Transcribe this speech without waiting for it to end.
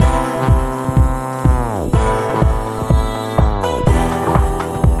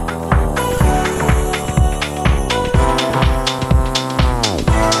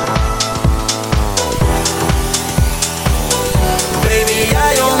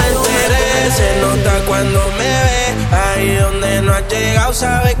cuando me ves, ahí donde no has llegado,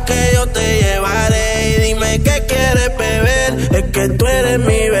 sabes que yo te llevaré. Y dime qué quieres beber, es que tú eres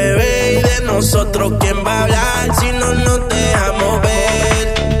mi bebé. Y de nosotros, ¿quién va a hablar si no nos dejamos ver?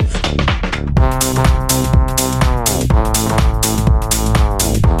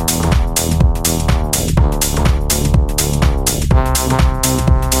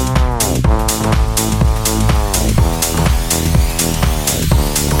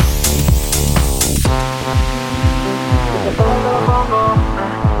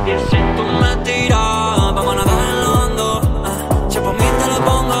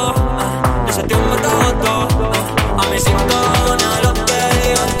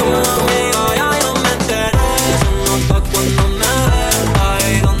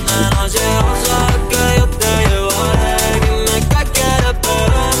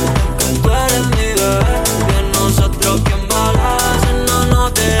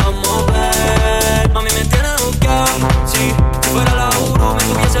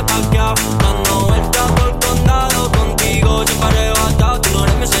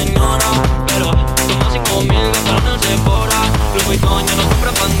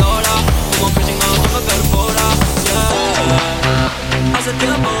 Pandora, como que si no me perfora.